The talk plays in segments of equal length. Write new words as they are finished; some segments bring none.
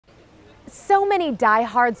So many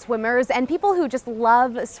die-hard swimmers and people who just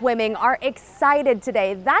love swimming are excited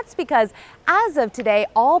today. That's because as of today,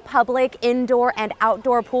 all public indoor and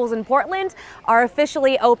outdoor pools in Portland are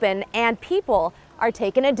officially open and people are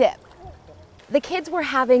taking a dip. The kids were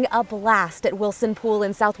having a blast at Wilson Pool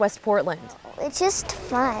in Southwest Portland. It's just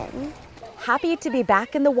fun. Happy to be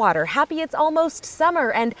back in the water, happy it's almost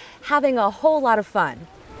summer and having a whole lot of fun.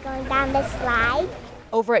 Going down the slide.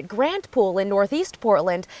 Over at Grant Pool in Northeast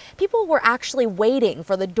Portland, people were actually waiting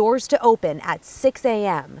for the doors to open at 6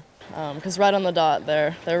 a.m. Because right on the dot,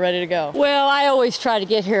 they're ready to go. Well, I always try to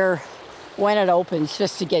get here when it opens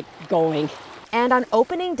just to get going. And on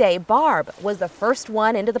opening day, Barb was the first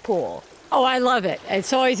one into the pool. Oh, I love it.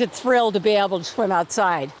 It's always a thrill to be able to swim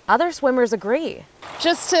outside. Other swimmers agree.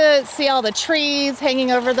 Just to see all the trees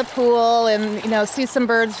hanging over the pool and, see some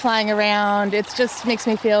birds flying around, it just makes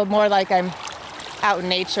me feel more like I'm out in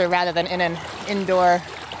nature rather than in an indoor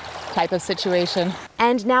type of situation.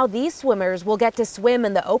 And now these swimmers will get to swim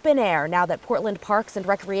in the open air now that Portland Parks and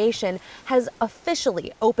Recreation has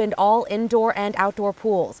officially opened all indoor and outdoor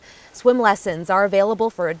pools. Swim lessons are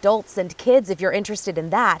available for adults and kids if you're interested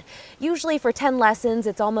in that. Usually for 10 lessons,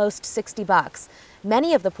 it's almost $60.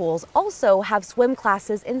 Many of the pools also have swim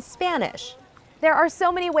classes in Spanish. There are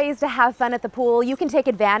so many ways to have fun at the pool. You can take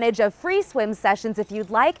advantage of free swim sessions if you'd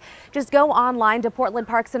like. Just go online to Portland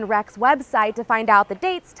Parks and Rec's website to find out the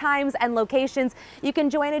dates, times, and locations. You can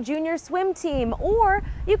join a junior swim team, or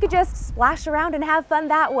you could just splash around and have fun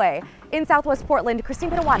that way. In Southwest Portland,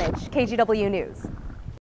 Pitawanich, KGW News.